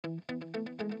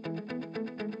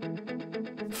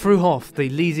Fruehauf, the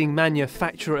leading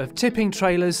manufacturer of tipping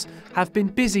trailers, have been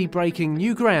busy breaking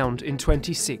new ground in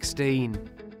 2016.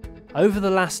 Over the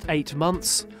last 8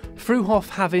 months, Fruehauf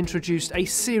have introduced a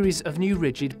series of new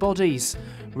rigid bodies,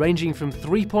 ranging from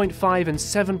 3.5 and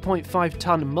 7.5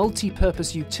 tonne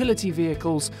multi-purpose utility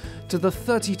vehicles to the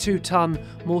 32-tonne,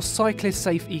 more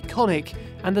cyclist-safe Econic,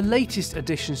 and the latest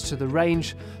additions to the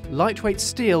range, lightweight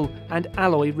steel and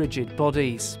alloy rigid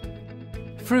bodies.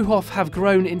 Fruehauf have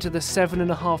grown into the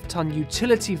 7.5 tonne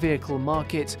utility vehicle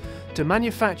market to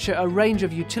manufacture a range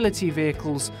of utility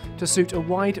vehicles to suit a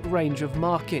wide range of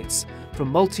markets,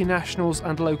 from multinationals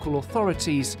and local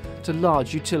authorities to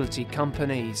large utility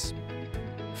companies.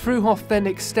 Fruehauf then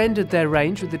extended their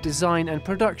range with the design and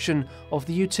production of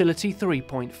the Utility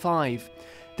 3.5.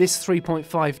 This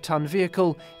 3.5 tonne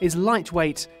vehicle is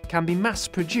lightweight, can be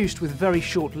mass-produced with very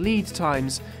short lead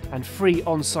times, and free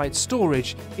on-site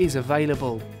storage is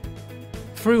available.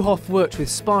 Fruehauf worked with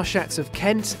Sparshats of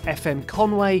Kent, FM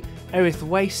Conway, Erith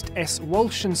Waste, S.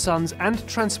 Walsh & Sons and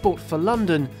Transport for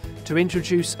London to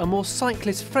introduce a more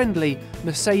cyclist-friendly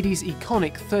Mercedes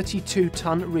Econic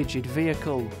 32-tonne rigid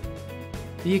vehicle.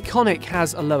 The Econic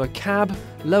has a lower cab,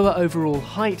 lower overall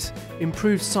height,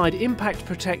 improved side impact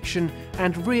protection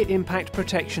and rear impact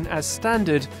protection as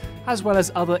standard, as well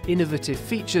as other innovative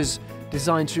features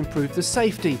designed to improve the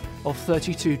safety of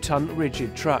 32-tonne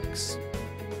rigid trucks.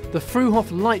 The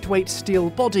Fruehauf lightweight steel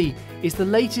body is the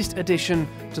latest addition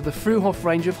to the Fruehauf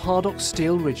range of Hardox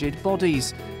steel rigid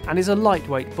bodies and is a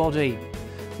lightweight body.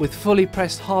 With fully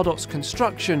pressed Hardox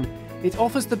construction, it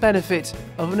offers the benefit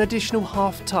of an additional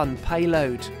half-tonne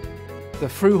payload. The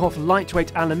Fruehauf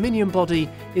lightweight aluminium body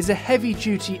is a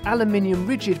heavy-duty aluminium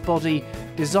rigid body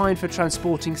designed for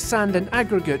transporting sand and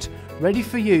aggregate, ready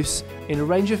for use in a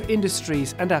range of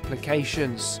industries and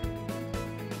applications.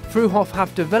 Fruehauf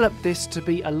have developed this to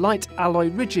be a light alloy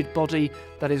rigid body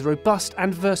that is robust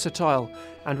and versatile,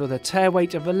 and with a tare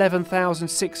weight of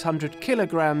 11,600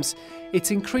 kilograms,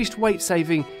 its increased weight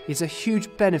saving is a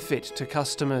huge benefit to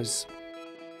customers.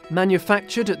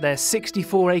 Manufactured at their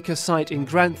 64-acre site in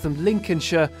Grantham,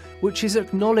 Lincolnshire, which is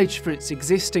acknowledged for its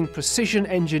existing precision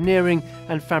engineering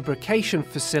and fabrication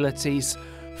facilities,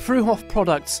 Fruehauf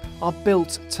products are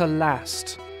built to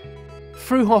last.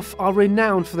 Fruehauf are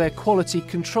renowned for their quality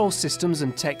control systems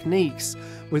and techniques,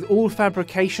 with all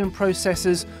fabrication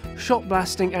processes, shot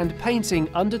blasting and painting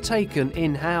undertaken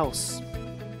in-house.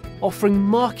 Offering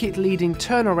market-leading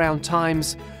turnaround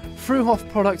times, Fruehauf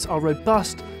products are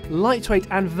robust, lightweight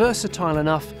and versatile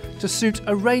enough to suit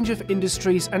a range of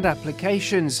industries and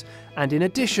applications, and in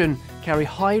addition carry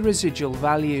high residual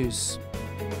values.